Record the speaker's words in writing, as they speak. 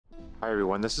Hi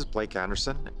everyone, this is Blake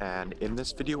Anderson, and in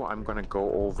this video I'm going to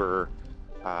go over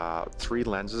three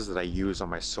lenses that I use on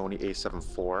my Sony A7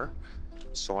 IV.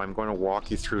 So I'm going to walk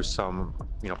you through some,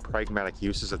 pragmatic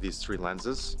uses of these three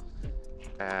lenses,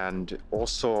 and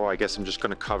also I guess I'm just going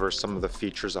to cover some of the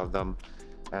features of them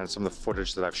and some of the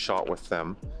footage that I've shot with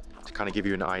them to kind of give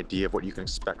you an idea of what you can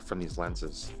expect from these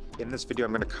lenses. In this video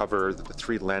I'm going to cover the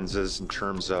three lenses in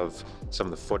terms of some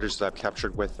of the footage that I've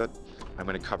captured with it. I'm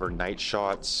going to cover night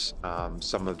shots,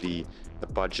 some of the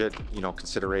budget,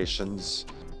 considerations.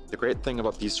 The great thing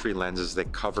about these three lenses, they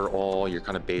cover all your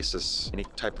kind of basis. Any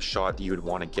type of shot that you would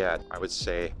want to get, I would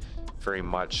say, very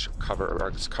much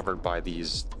is covered by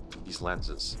these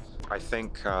lenses. I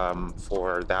think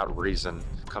for that reason,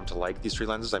 come to like these three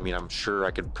lenses. I mean, I'm sure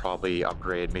I could probably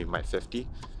upgrade maybe my 50,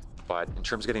 but in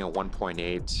terms of getting a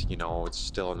 1.8, it's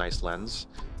still a nice lens.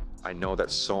 I know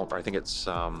that I think it's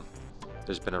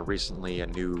there's been a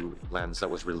new lens that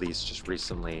was released just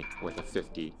recently with a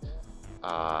 50.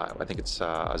 I think it's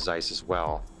a Zeiss as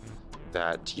well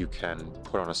that you can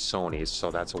put on a Sony. So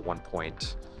that's a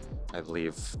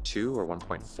 1.2 or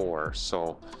 1.4.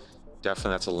 So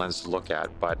definitely that's a lens to look at.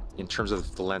 But in terms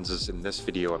of the lenses in this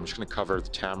video, I'm just going to cover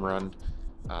the Tamron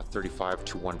 35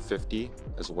 to 150,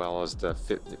 as well as the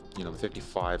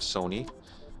 55 Sony,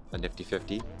 the Nifty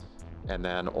 50. And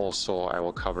then also I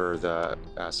will cover the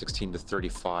 16 to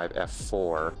 35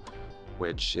 F4,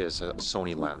 which is a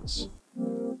Sony lens.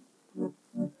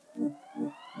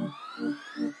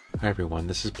 Hi everyone,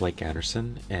 this is Blake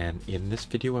Anderson, and in this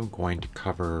video I'm going to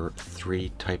cover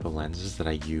three type of lenses that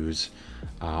I use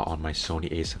on my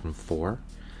Sony A7 IV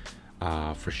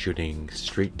for shooting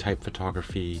street type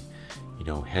photography,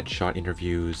 headshot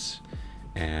interviews,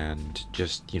 and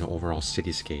just overall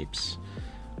cityscapes.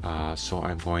 So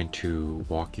I'm going to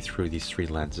walk you through these three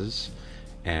lenses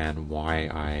and why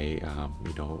I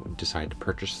decided to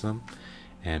purchase them,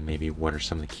 and maybe what are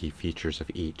some of the key features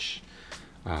of each.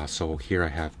 So here I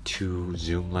have two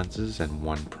zoom lenses and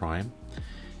one prime,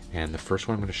 and the first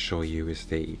one I'm going to show you is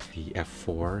the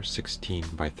F4 16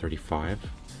 by 35,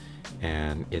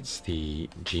 and it's the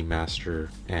G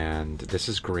Master. And this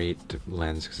is great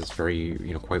lens because it's very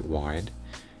quite wide,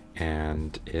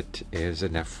 and it is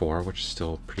an F4, which is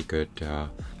still pretty good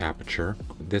aperture.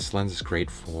 This lens is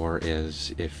great for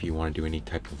if you want to do any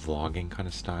type of vlogging kind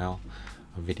of style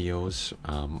of videos.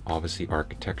 Obviously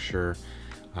architecture,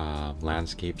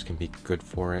 landscapes can be good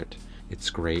for it. It's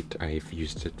great. I've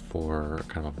used it for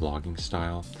kind of a vlogging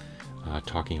style,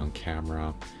 talking on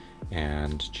camera,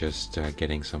 and just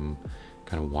getting some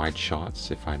kind of wide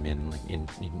shots if I'm in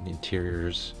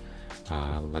interiors.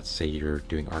 Let's say you're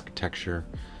doing architecture.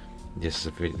 This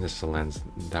is a lens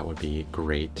that would be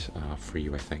great for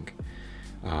you, I think.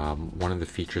 One of the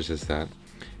features is that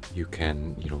you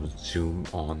can zoom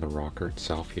on the rocker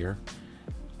itself here,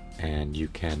 and you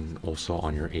can also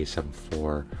on your A7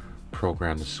 IV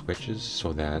program the switches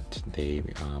so that they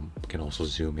can also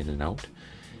zoom in and out.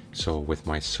 So with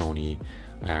my Sony,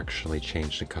 I actually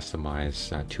changed and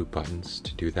customized two buttons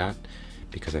to do that,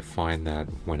 because I find that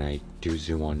when I do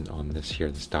zoom on this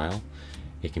dial,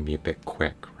 it can be a bit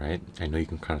quick, right? I know you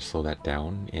can kind of slow that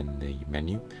down in the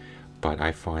menu, but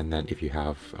I find that if you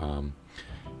have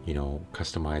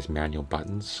customized manual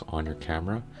buttons on your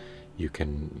camera, you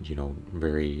can you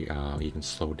can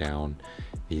slow down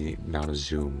the amount of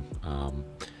zoom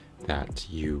that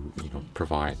you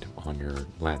provide on your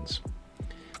lens.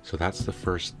 So that's the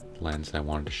first lens that I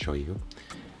wanted to show you.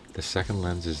 The second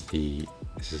lens is the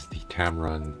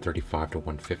Tamron 35 to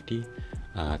 150.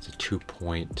 It's a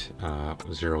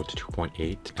 2.0 to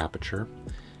 2.8 aperture,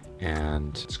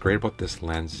 and what's great about this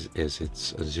lens is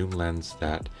it's a zoom lens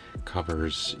that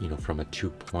covers from a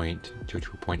 2 to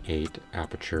 2.8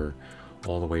 aperture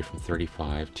all the way from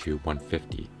 35 to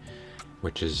 150,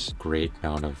 which is a great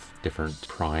amount of different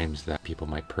primes that people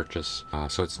might purchase.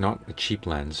 So it's not a cheap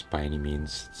lens by any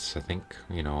means. It's, I think,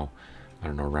 I don't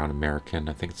know, around American,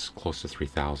 I think it's close to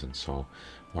 3,000, so,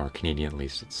 or Canadian at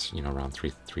least, it's around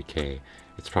 3K.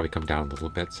 It's probably come down a little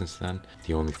bit since then.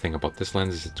 The only thing about this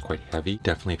lens is it's quite heavy.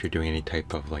 Definitely if you're doing any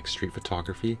type of street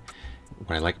photography.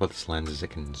 What I like about this lens is it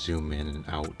can zoom in and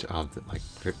out of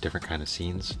different kind of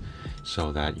scenes,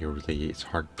 so that it's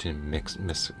hard to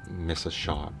miss a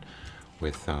shot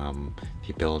with the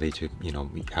ability to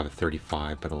have a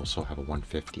 35 but also have a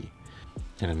 150.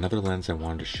 And another lens I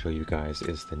wanted to show you guys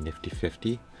is the Nifty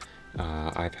 50.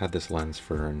 I've had this lens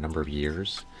for a number of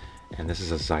years, and this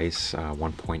is a Zeiss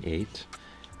 1.8,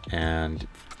 and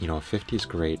 50 is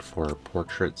great for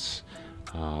portraits,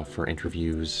 for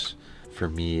interviews. For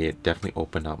me, it definitely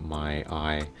opened up my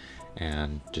eye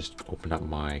and just opened up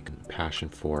my passion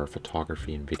for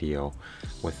photography and video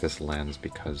with this lens,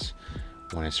 because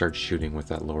when I started shooting with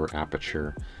that lower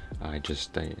aperture, I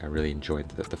really enjoyed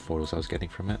the photos I was getting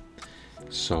from it.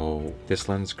 So this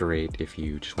lens is great if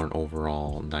you just want an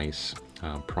overall nice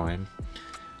prime.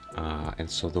 And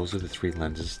so those are the three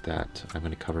lenses that I'm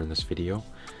going to cover in this video.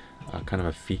 Kind of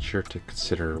a feature to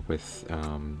consider with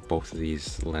both of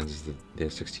these lenses, the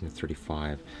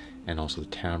 16-35 and also the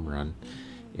Tamron,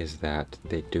 is that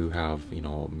they do have, you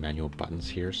know, manual buttons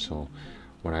here. So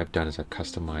what I've done is I've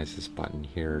customized this button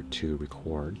here to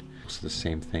record. So the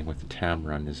same thing with the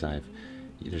Tamron is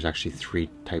there's actually three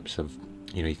types of,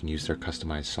 you know, you can use their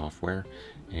customized software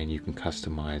and you can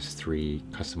customize three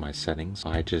customized settings.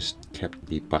 I just kept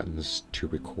the buttons to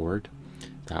record.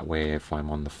 That way if I'm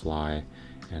on the fly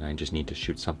and I just need to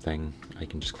shoot something, I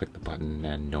can just click the button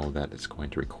and know that it's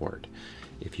going to record.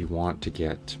 If you want to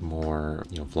get more,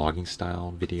 you know, vlogging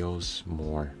style videos,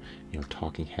 more, you know,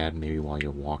 talking head maybe while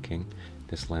you're walking,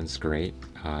 this lens is great.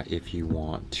 If you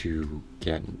want to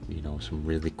get, you know, some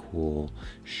really cool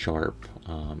sharp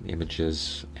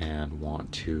images and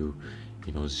want to,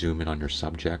 you know, zoom in on your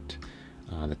subject,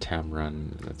 the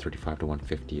Tamron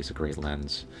 35-150 is a great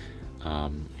lens.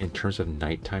 In terms of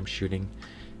nighttime shooting,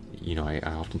 you know, I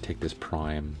often take this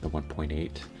prime, the 1.8,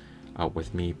 out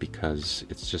with me because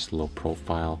it's just low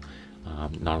profile.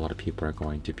 Not a lot of people are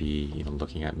going to be, you know,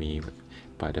 looking at me,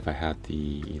 but if I had the,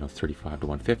 you know,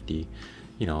 35-150,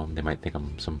 you know, they might think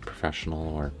I'm some professional,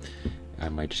 or I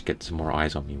might just get some more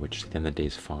eyes on me, which at the end of the day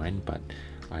is fine. But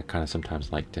I kind of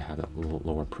sometimes like to have that little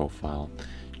lower profile,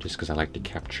 just because I like to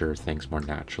capture things more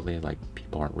naturally, like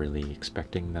people aren't really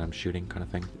expecting that I'm shooting, kind of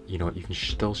thing. You know, you can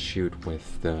still shoot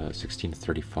with the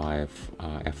 16-35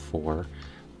 f4,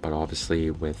 but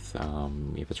obviously with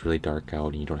if it's really dark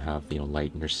out and you don't have, you know,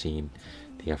 light in your scene,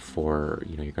 the f4,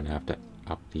 you know, you're gonna have to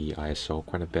up the ISO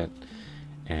quite a bit,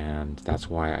 and that's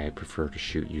why I prefer to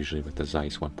shoot usually with the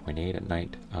Zeiss 1.8 at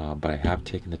night. But I have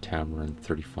taken the Tamron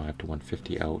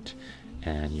 35-150 out,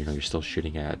 and you know, you're still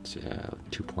shooting at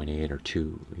 2.8 or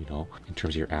 2, you know, in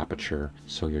terms of your aperture,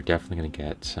 so you're definitely going to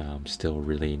get still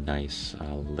really nice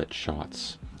lit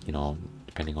shots, you know,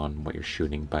 depending on what you're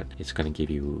shooting. But it's going to give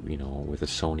you, you know, with a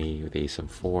Sony, with the A7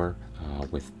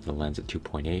 IV, with the lens at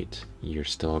 2.8, you're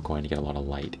still going to get a lot of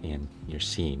light in your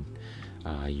scene.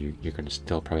 You're going to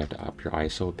still probably have to up your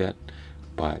ISO a bit,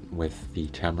 but with the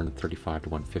Tamron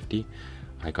 35-150,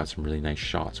 I got some really nice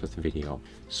shots with the video.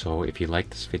 So if you like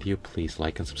this video, please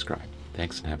like and subscribe.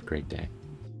 Thanks and have a great day.